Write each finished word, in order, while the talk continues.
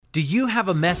Do you have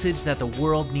a message that the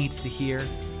world needs to hear?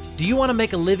 Do you want to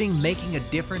make a living making a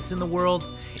difference in the world?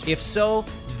 If so,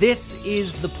 this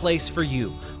is the place for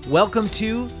you. Welcome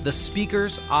to the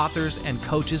Speakers, Authors, and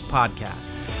Coaches Podcast.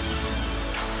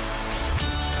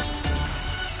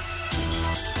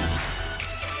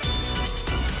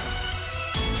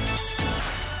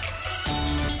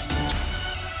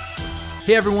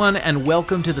 Hey everyone, and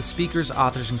welcome to the Speakers,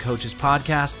 Authors, and Coaches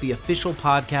Podcast, the official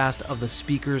podcast of the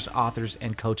Speakers, Authors,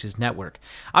 and Coaches Network.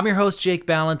 I'm your host, Jake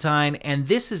Ballantyne, and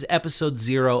this is episode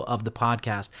 0 of the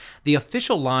podcast. The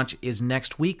official launch is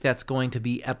next week. That's going to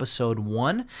be episode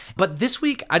 1. But this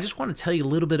week, I just want to tell you a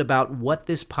little bit about what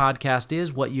this podcast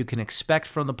is, what you can expect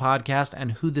from the podcast,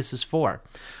 and who this is for.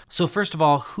 So first of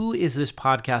all, who is this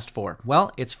podcast for?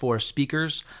 Well, it's for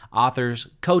speakers, authors,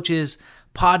 coaches,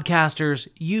 podcasters,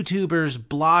 YouTubers,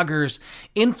 bloggers,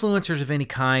 influencers of any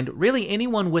kind, really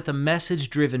anyone with a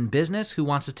message-driven business who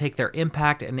wants to take their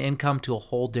impact and income to a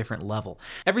whole different level.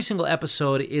 Every single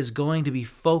episode is going to be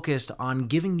focused on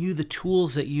giving you the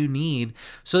tools that you need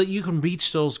so that you can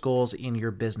reach those goals in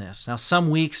your business. Now, some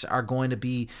weeks are going to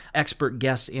be expert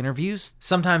guest interviews.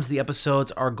 Sometimes the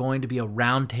episodes are going to be a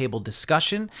roundtable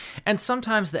discussion, and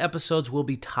sometimes the episodes will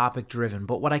be topic-driven.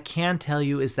 But what I can tell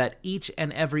you is that each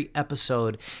and every episode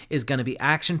is going to be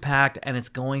action-packed and it's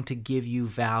going to give you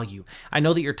value. I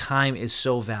know that your time is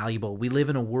so valuable. We live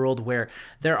in a world where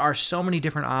there are so many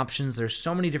different options, there's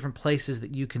so many different places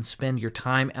that you can spend your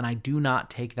time, and I do not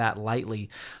take that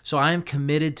lightly. So I am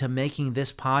committed to making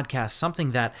this podcast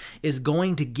something that is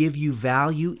going to give you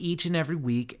value each and every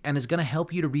week and is going to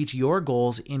help you to reach your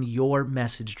goals in your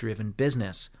message-driven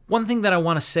business. One thing that I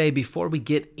want to say before we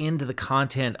get into the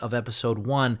content of episode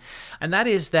 1, and that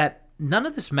is that none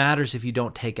of this matters if you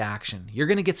don't take action. You're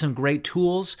going to get some great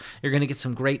tools, you're going to get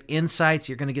some great insights,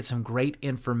 you're going to get some great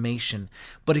information.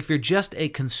 But if you're just a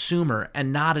consumer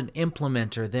and not an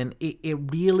implementer, then it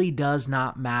really does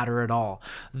not matter at all.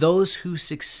 Those who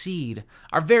succeed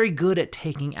are very good at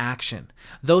taking action.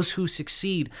 Those who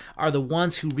succeed are the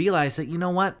ones who realize that, you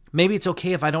know what, maybe it's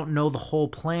okay if I don't know the whole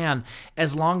plan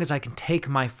as long as I can take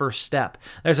my first step.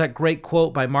 There's that great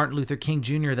quote by Martin Luther King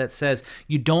Jr. that says,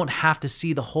 you don't have to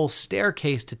see the whole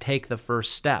staircase to take the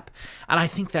first step. And I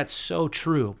think that's so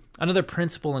true. Another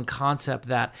principle and concept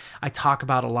that I talk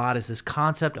about a lot is this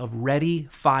concept of ready,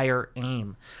 fire,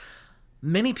 aim.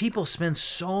 Many people spend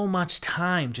so much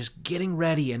time just getting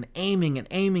ready and aiming and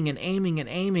aiming and aiming and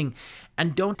aiming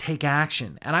and don't take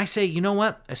action. And I say, you know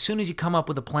what? As soon as you come up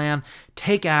with a plan,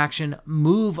 take action,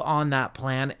 move on that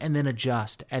plan, and then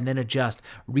adjust, and then adjust.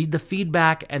 Read the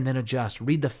feedback and then adjust.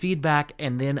 Read the feedback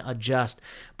and then adjust.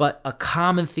 But a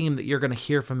common theme that you're going to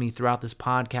hear from me throughout this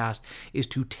podcast is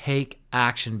to take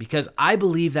action, because I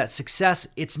believe that success,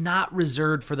 it's not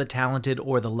reserved for the talented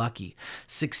or the lucky.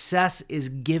 Success is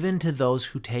given to those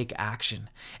who take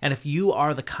action. And if you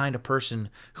are the kind of person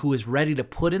who is ready to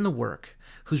put in the work,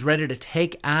 who's ready to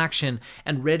take action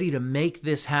and ready to make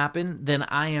this happen, then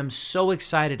I am so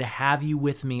excited to have you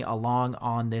with me along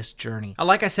on this journey.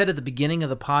 Like I said at the beginning of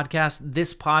the podcast,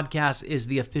 this podcast is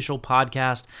the official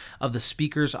podcast of the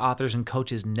Speakers, Authors, and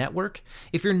Coaches Network.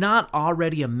 If you're not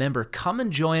already a member, come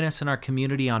and join us in our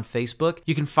community on Facebook.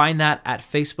 You can find that at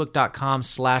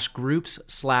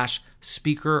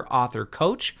facebook.com/groups/Speaker Author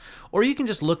Coach, or you can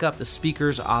just look up the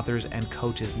Speakers, Authors, and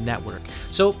Coaches Network.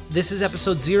 So this is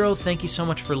episode 0. Thank you so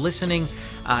much for listening.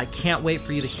 I can't wait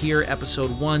for you to hear episode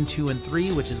 1, 2, and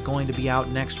 3, which is going to be out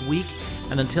next week.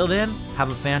 And until then, have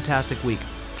a fantastic week.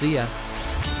 See ya.